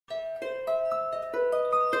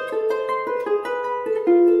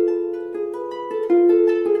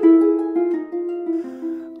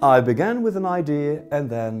I began with an idea and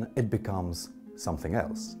then it becomes something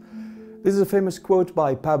else. This is a famous quote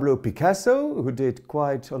by Pablo Picasso, who did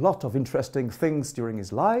quite a lot of interesting things during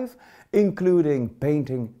his life, including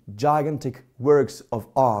painting gigantic works of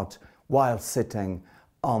art while sitting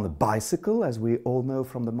on a bicycle, as we all know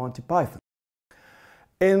from the Monty Python.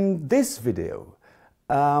 In this video,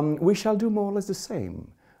 we shall do more or less the same.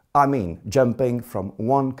 I mean, jumping from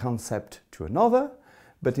one concept to another,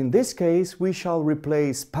 but in this case we shall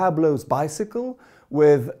replace Pablo's bicycle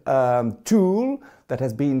with a tool that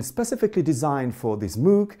has been specifically designed for this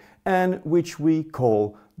MOOC and which we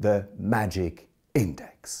call the Magic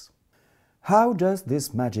Index. How does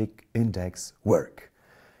this Magic Index work?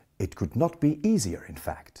 It could not be easier, in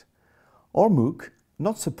fact. Our MOOC,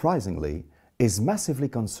 not surprisingly, is massively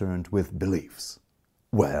concerned with beliefs.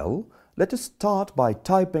 Well, let us start by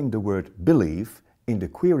typing the word belief in the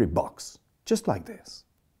query box, just like this.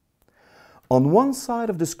 On one side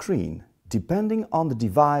of the screen, depending on the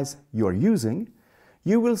device you are using,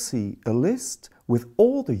 you will see a list with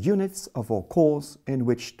all the units of our course in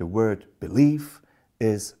which the word belief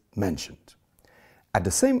is mentioned. At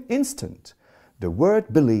the same instant, the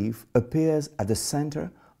word belief appears at the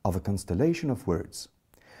center of a constellation of words.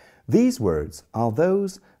 These words are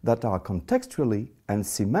those that are contextually and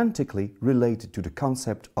semantically related to the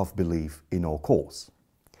concept of belief in our course.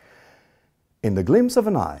 In the glimpse of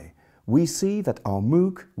an eye, we see that our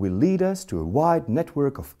MOOC will lead us to a wide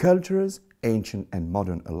network of cultures, ancient and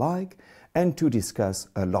modern alike, and to discuss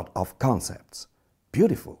a lot of concepts.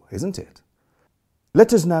 Beautiful, isn't it?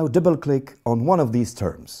 Let us now double-click on one of these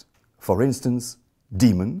terms, for instance,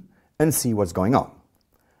 demon, and see what's going on.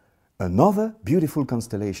 Another beautiful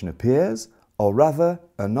constellation appears, or rather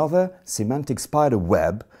another semantic spider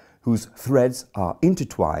web whose threads are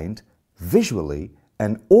intertwined visually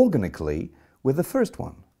and organically with the first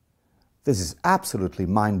one. This is absolutely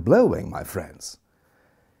mind-blowing, my friends.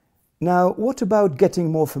 Now, what about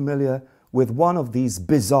getting more familiar with one of these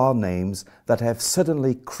bizarre names that have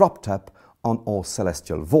suddenly cropped up on our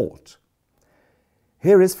celestial vault?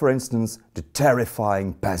 Here is, for instance, the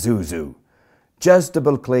terrifying Pazuzu. Just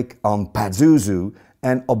double-click on Pazuzu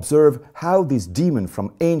and observe how this demon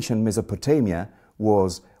from ancient Mesopotamia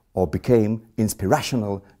was or became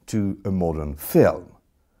inspirational to a modern film.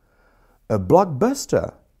 A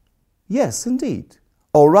blockbuster? Yes, indeed.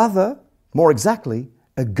 Or rather, more exactly,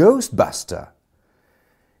 a ghostbuster.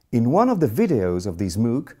 In one of the videos of this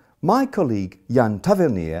MOOC, my colleague Jan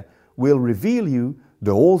Tavernier will reveal you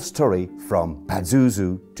the whole story from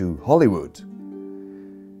Pazuzu to Hollywood.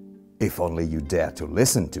 If only you dare to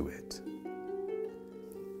listen to it.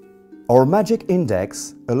 Our Magic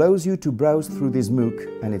Index allows you to browse through this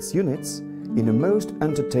MOOC and its units in a most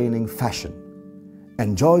entertaining fashion.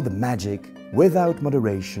 Enjoy the magic without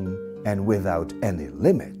moderation and without any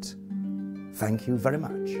limit. Thank you very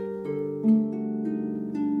much.